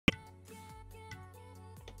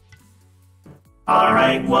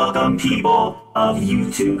Alright, welcome people of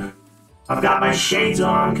YouTube. I've got my shades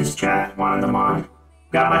on because chat wanted them on.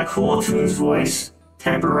 Got my Cool Tunes voice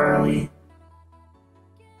temporarily.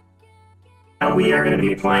 And we are going to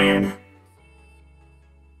be playing.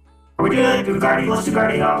 Are we good? Let's do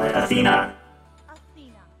Guardian Gauntlet. Athena.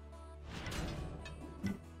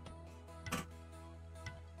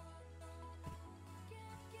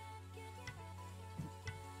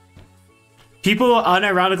 People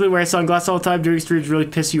unironically wear sunglasses all the time during streams really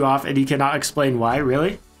piss you off and you cannot explain why,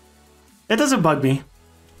 really? It doesn't bug me.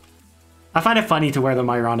 I find it funny to wear them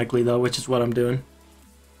ironically though, which is what I'm doing.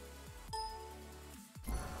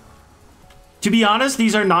 To be honest,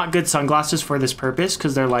 these are not good sunglasses for this purpose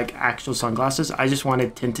because they're like actual sunglasses. I just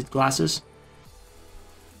wanted tinted glasses.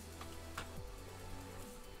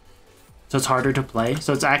 So it's harder to play.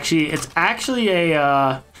 So it's actually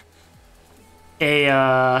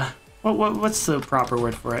what's the proper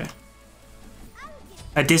word for it?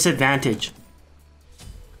 A disadvantage.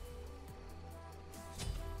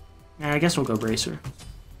 I guess we'll go Bracer.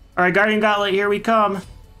 Alright, Guardian Gauntlet, here we come.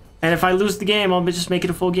 And if I lose the game, I'll just make it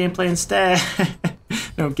a full gameplay instead.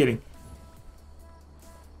 No, I'm kidding.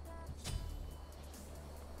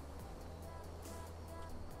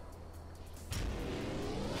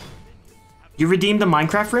 You redeemed the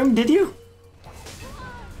Minecraft room, did you?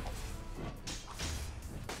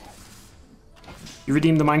 You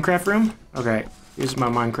redeemed the Minecraft room? Okay, here's my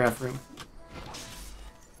Minecraft room.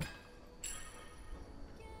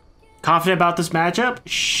 Confident about this matchup?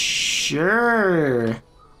 Sure.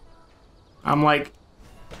 I'm like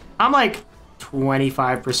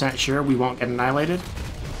 25% sure we won't get annihilated.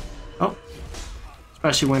 Oh.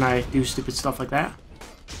 Especially when I do stupid stuff like that.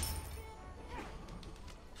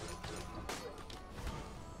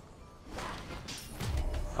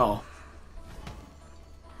 Oh.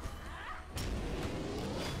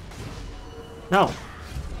 No.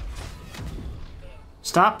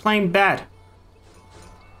 Stop playing bad.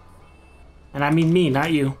 And I mean me,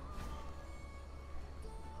 not you.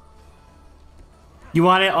 You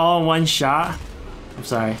want it all in one shot? I'm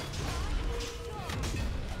sorry.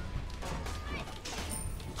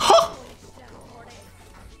 Huh!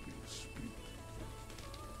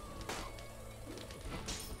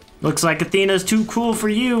 Looks like Athena's too cool for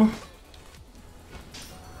you.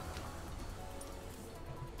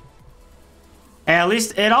 Hey, at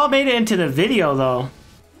least it all made it into the video, though.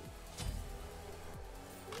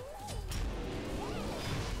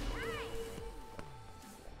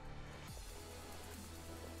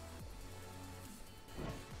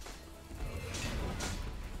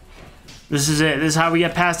 This is it. This is how we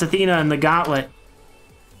get past Athena in the gauntlet.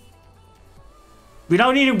 We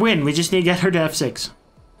don't need to win. We just need to get her to F6.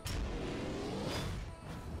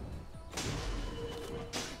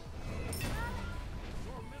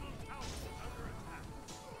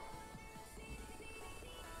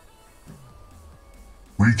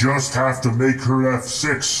 We just have to make her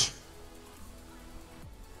F6.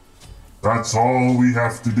 That's all we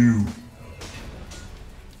have to do.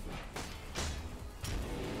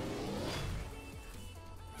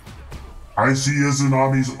 I see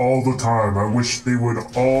Izunamis all the time. I wish they would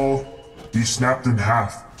all be snapped in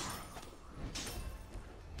half.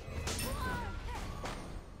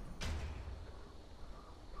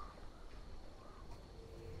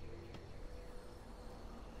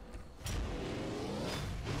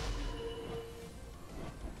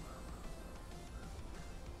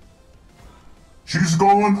 She's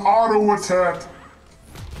going auto attack.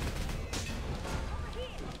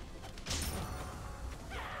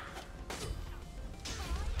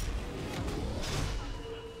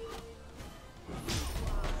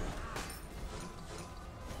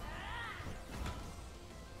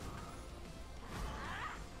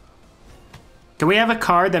 Can we have a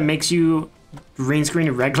card that makes you green screen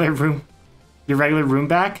your regular room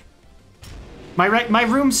back? My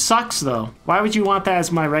room sucks though. Why would you want that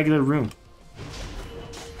as my regular room?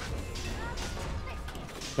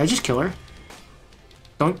 Did I just kill her?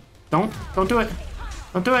 Don't do it. Don't do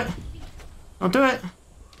it. Don't do it.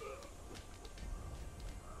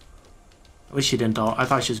 I wish she didn't ult. I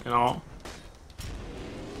thought she was gonna ult.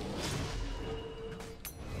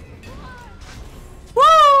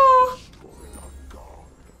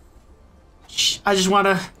 I just want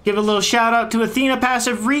to give a little shout out to Athena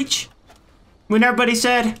passive reach. When everybody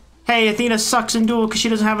said, hey, Athena sucks in Duel because she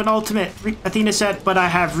doesn't have an ultimate. Athena said, but I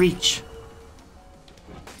have reach.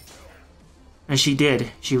 And she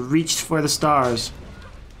did. She reached for the stars.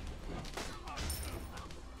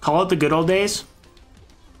 Call it the good old days.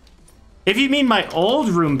 If you mean my old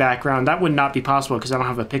room background, that would not be possible because I don't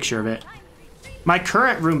have a picture of it. My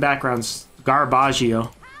current room background's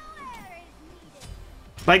Garbaggio.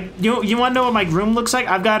 Like, you want to know what my room looks like?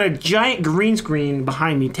 I've got a giant green screen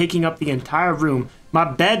behind me taking up the entire room. My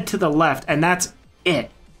bed to the left, and that's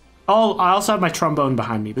it. Oh, I also have my trombone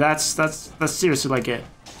behind me, but that's seriously like it.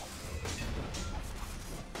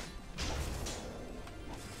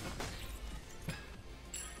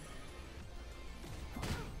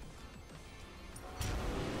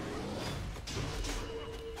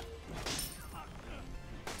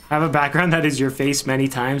 I have a background that is your face many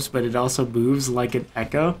times, but it also moves like an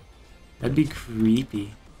echo. That'd be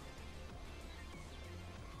creepy.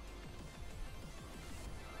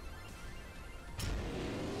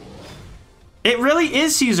 It really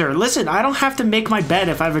is, Caesar. Listen, I don't have to make my bed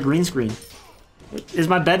if I have a green screen. Is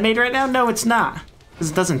my bed made right now? No, it's not.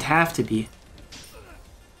 Because it doesn't have to be.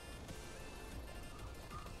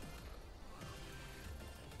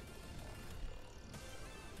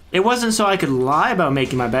 It wasn't so I could lie about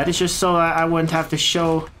making my bed. It's just so I wouldn't have to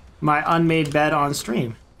show my unmade bed on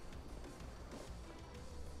stream.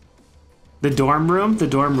 The dorm room,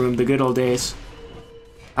 the good old days.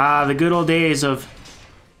 Ah, the good old days of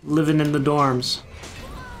living in the dorms.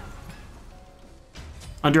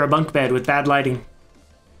 Under a bunk bed with bad lighting.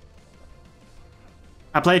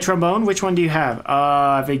 I play trombone. Which one do you have?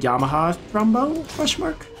 I have a Yamaha trombone? Question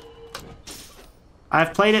mark.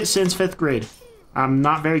 I've played it since 5th grade. I'm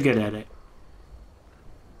not very good at it.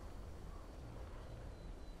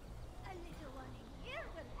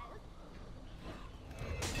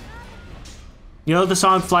 You know the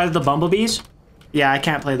song Flight of the Bumblebees? Yeah, I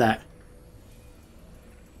can't play that.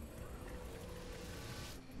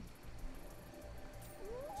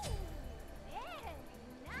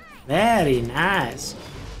 Very nice.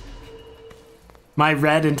 My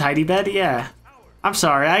red and tidy bed? Yeah. I'm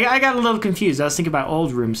sorry, I got a little confused. I was thinking about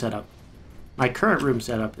old room setup. My current room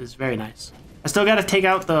setup is very nice. I still gotta take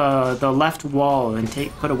out the left wall and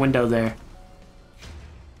put a window there.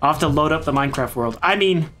 I'll have to load up the Minecraft world. I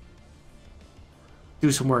mean,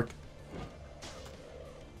 do some work.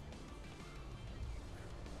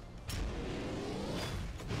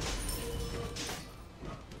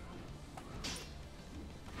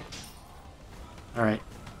 All right.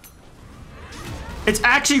 It's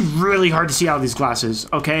actually really hard to see out of these glasses,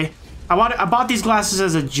 okay? I bought these glasses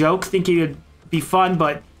as a joke, thinking it'd be fun,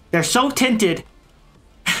 but they're so tinted.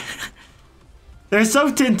 They're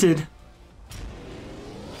so tinted.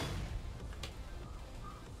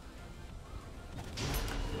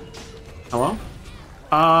 Hello?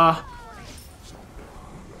 I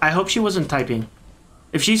hope she wasn't typing.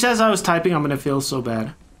 If she says I was typing, I'm gonna feel so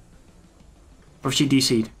bad. Or if she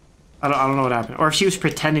DC'd. I don't know what happened. Or if she was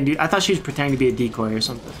pretending to... I thought she was pretending to be a decoy or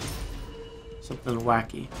something. Something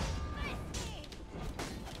wacky.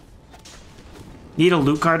 Need a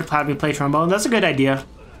loot card to have me play trombone? That's a good idea.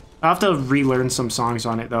 I'll have to relearn some songs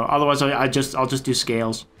on it though. Otherwise, I'll just do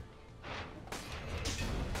scales.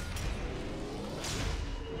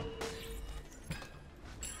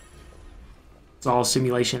 It's all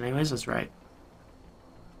simulation anyways, that's right.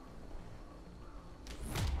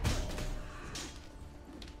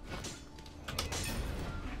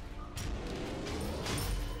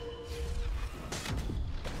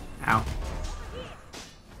 Ow.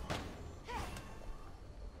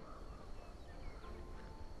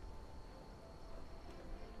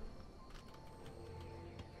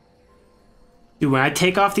 Dude, when I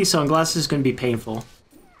take off these sunglasses, it's gonna be painful.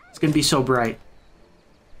 It's gonna be so bright.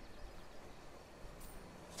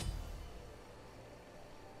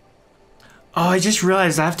 Oh, I just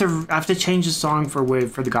realized I have to change the song for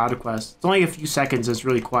the God Quest. It's only a few seconds, it's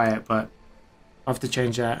really quiet, but I'll have to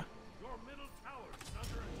change that.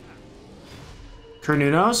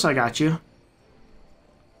 Kernunos, I got you.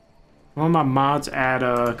 One of my mods add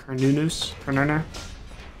Kernuner.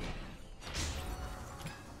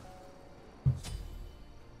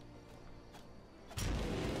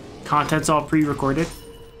 Content's all pre-recorded.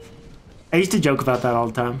 I used to joke about that all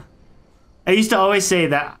the time. I used to always say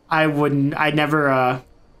that I would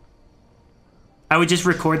just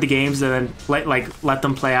record the games and then let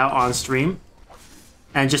them play out on stream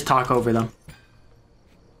and just talk over them.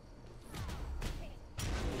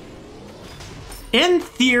 In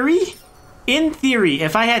theory,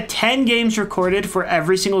 if I had 10 games recorded for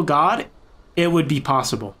every single god, it would be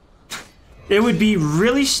possible. It would be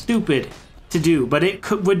really stupid to do, but it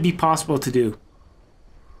would be possible to do.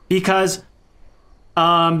 Because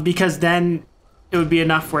then it would be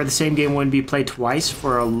enough where the same game wouldn't be played twice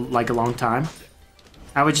for a long time.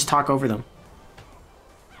 I would just talk over them.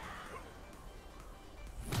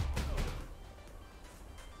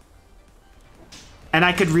 And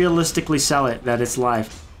I could realistically sell it that it's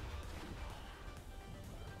live.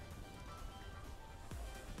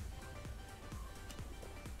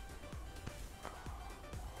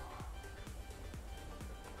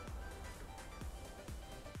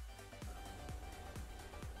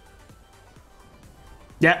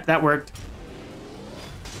 Yeah, that worked.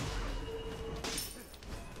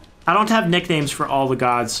 I don't have nicknames for all the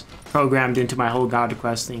gods programmed into my whole god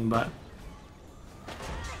quest thing, but...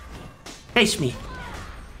 Face me.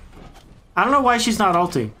 I don't know why she's not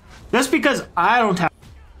ulting. That's because I don't have...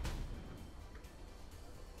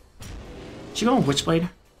 She going Witchblade?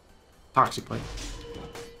 Toxic Blade.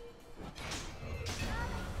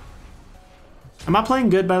 Am I playing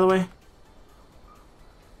good, by the way?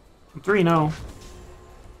 I'm 3-0.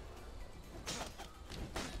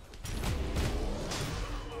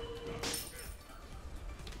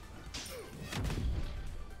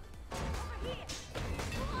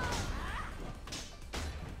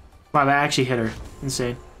 Wow, that actually hit her.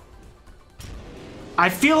 Insane. I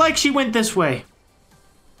feel like she went this way.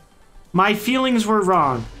 My feelings were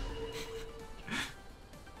wrong.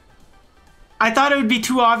 I thought it would be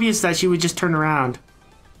too obvious that she would just turn around.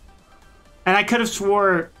 And I could have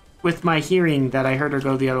swore with my hearing that I heard her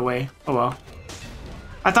go the other way. Oh well.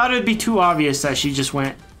 I thought it would be too obvious that she just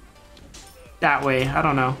went that way. I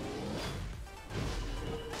don't know.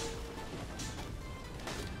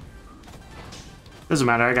 Doesn't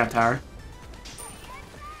matter, I got tower.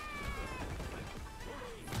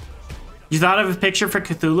 You thought of a picture for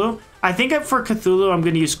Cthulhu? I think for Cthulhu, I'm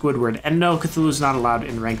going to use Squidward. And no, Cthulhu's not allowed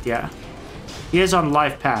in ranked yet. He is on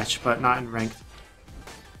live patch, but not in ranked.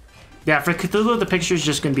 Yeah, for Cthulhu, the picture is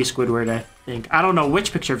just going to be Squidward, I think. I don't know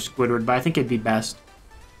which picture of Squidward, but I think it'd be best.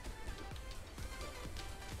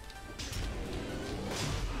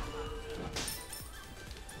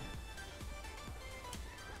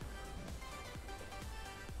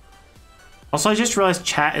 Also, I just realized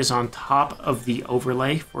chat is on top of the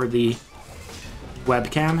overlay for the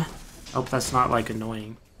webcam. I hope that's not, like,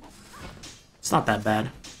 annoying. It's not that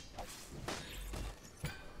bad.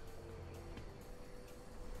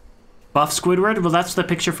 Buff Squidward? Well, that's the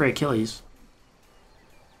picture for Achilles.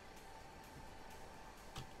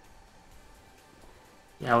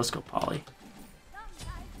 Yeah, let's go Polly.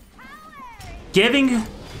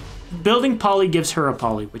 Building Polly gives her a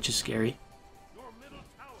Polly, which is scary.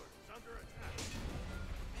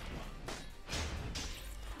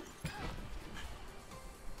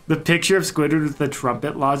 The picture of Squidward with the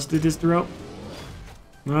trumpet lodged in his throat?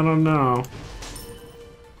 I don't know.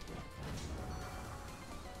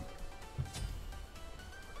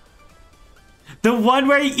 The one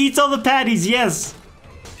where he eats all the patties, yes!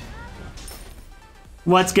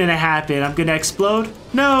 What's gonna happen? I'm gonna explode?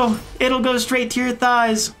 No! It'll go straight to your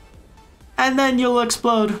thighs. And then you'll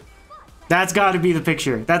explode. That's gotta be the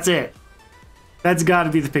picture. That's it. That's gotta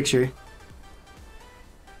be the picture.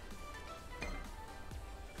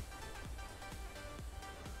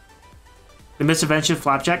 The Misadventure of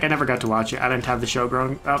Flapjack? I never got to watch it. I didn't have the show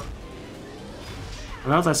growing up. I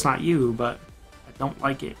know that's not you, but I don't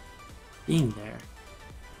like it being there.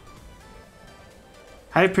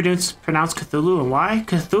 How do you pronounce Cthulhu and why?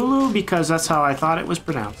 Cthulhu because that's how I thought it was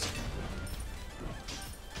pronounced.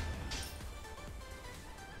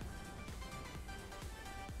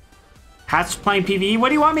 Hat's playing PvE? What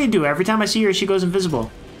do you want me to do? Every time I see her, she goes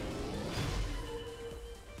invisible.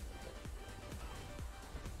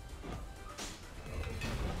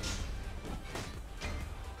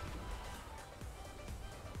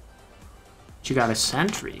 She got a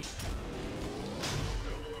sentry.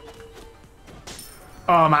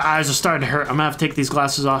 Oh, my eyes are starting to hurt. I'm gonna have to take these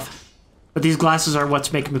glasses off. But these glasses are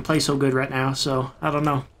what's making me play so good right now, so I don't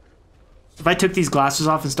know. If I took these glasses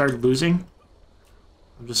off and started losing,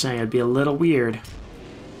 I'm just saying it'd be a little weird.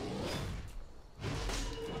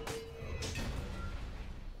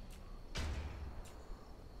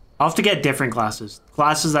 I'll have to get different glasses.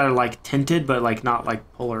 Glasses that are like tinted, but like not like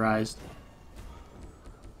polarized.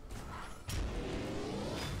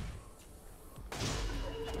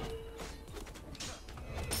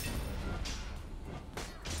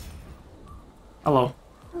 Hello.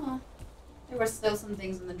 Oh, there were still some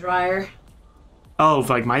things in the dryer. Oh,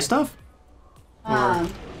 like my stuff? The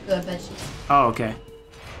bed sheets. Oh, okay.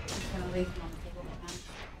 Just gonna leave them on the table right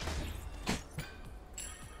now.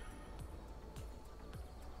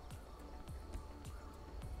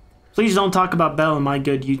 Please don't talk about Belle in my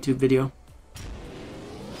good YouTube video.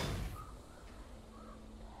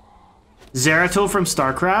 Zeratul from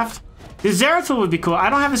StarCraft? The Zeratul would be cool. I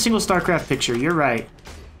don't have a single StarCraft picture. You're right.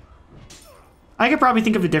 I could probably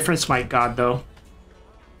think of a different Smite god, though.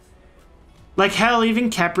 Like, hell, even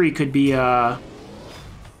Khepri could be a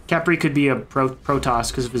Protoss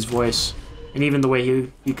because of his voice. And even the way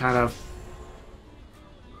he kind of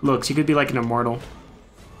looks. He could be like an immortal.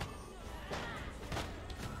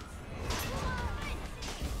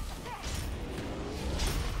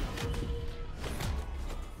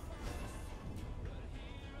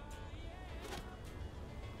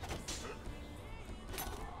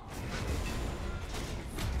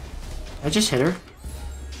 I just hit her.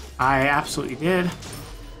 I absolutely did.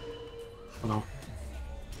 Oh no.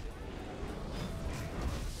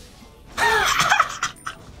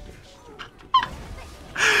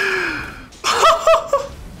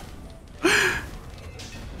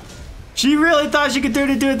 She really thought she could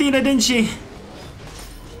turn into Athena, didn't she?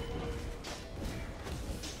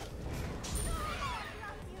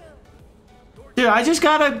 Dude, I just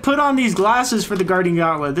gotta put on these glasses for the Guardian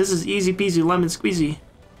Gauntlet. This is easy peasy lemon squeezy.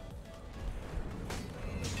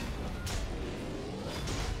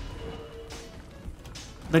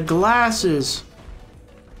 The glasses.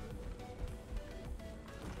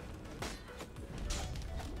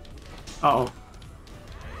 Uh-oh.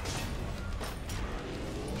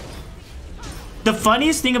 The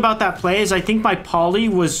funniest thing about that play is I think my poly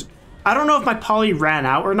was... I don't know if my poly ran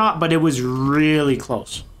out or not, but it was really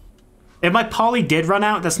close. If my poly did run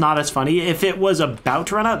out, that's not as funny. If it was about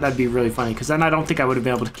to run out, that'd be really funny, because then I don't think I would have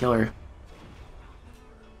been able to kill her.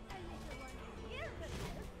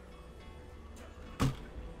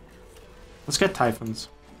 Let's get Typhons.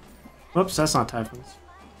 Whoops, that's not Typhons.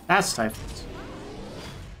 That's Typhons.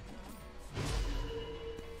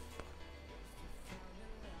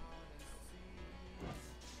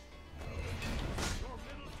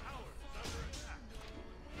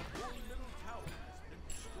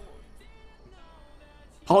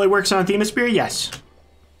 Polly works on Athena Spear? Yes.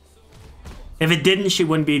 If it didn't, she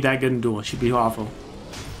wouldn't be that good in Duel. She'd be awful.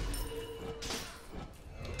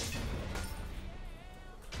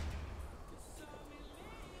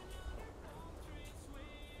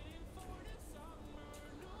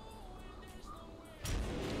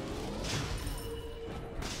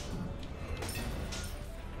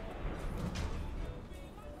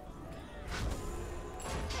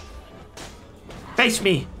 Face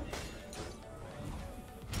me!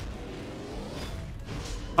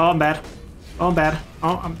 Oh, I'm bad. Oh, I'm bad.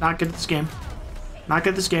 Oh, I'm not good at this game. Not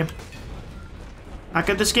good at this game. Not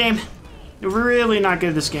good at this game. Really not good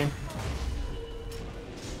at this game.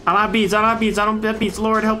 I'm out of beads. I'm out of beads. I don't get beads.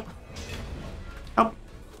 Lord, help. Help.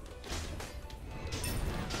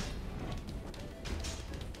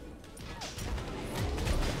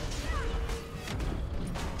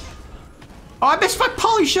 Oh, I missed my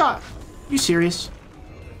poly shot. You serious?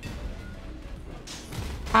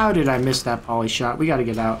 How did I miss that poly shot? We gotta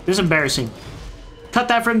get out. This is embarrassing. Cut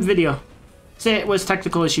that from the video. Say it was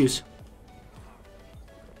technical issues.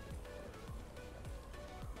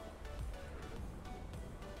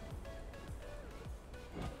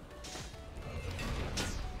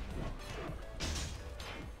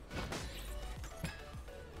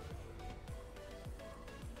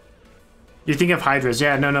 You're thinking of Hydras.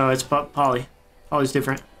 Yeah, no, it's Poly. Poly's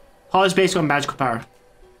different. Poly's based on magical power.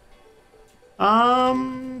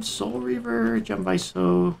 Soul Reaver, Jump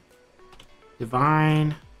Iso,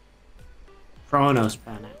 Divine, Chronos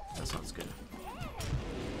Planet. That sounds good.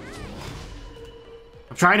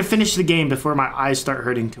 I'm trying to finish the game before my eyes start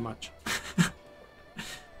hurting too much.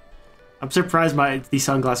 I'm surprised these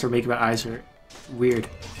sunglasses are making my eyes hurt. Weird.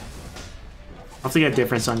 I'll have to get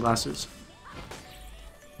different sunglasses.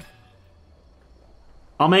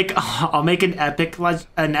 I'll make an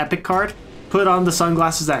epic card, put on the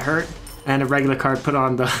sunglasses that hurt, and a regular card, put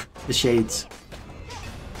on the shades.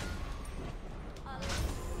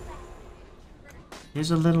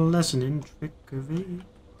 Here's a little lesson in trickery.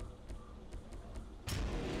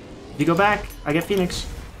 If you go back, I get Phoenix.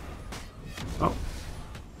 Oh.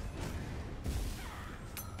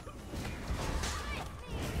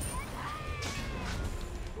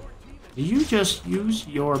 Do you just use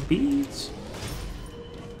your beads?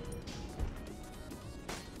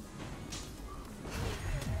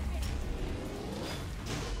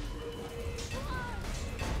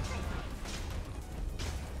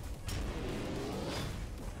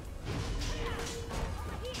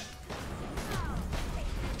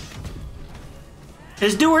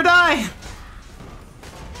 It's do or die!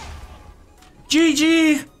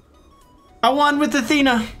 GG! I won with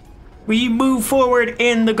Athena. We move forward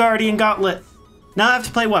in the Guardian Gauntlet. Now I have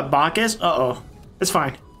to play what, Bacchus? Uh-oh. It's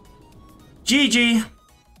fine. GG!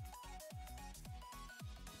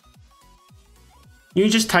 You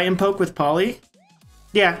just Titan poke with Poly?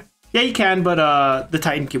 Yeah. Yeah, you can, but the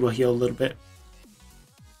Titan Cube will heal a little bit.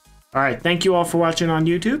 Alright, thank you all for watching on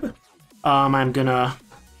YouTube. I'm gonna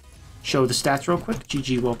show the stats real quick.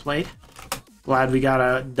 GG, well played. Glad we got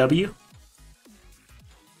a W.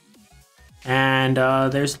 And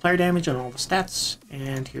there's the player damage and all the stats.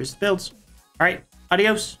 And here's the builds. Alright,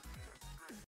 adios.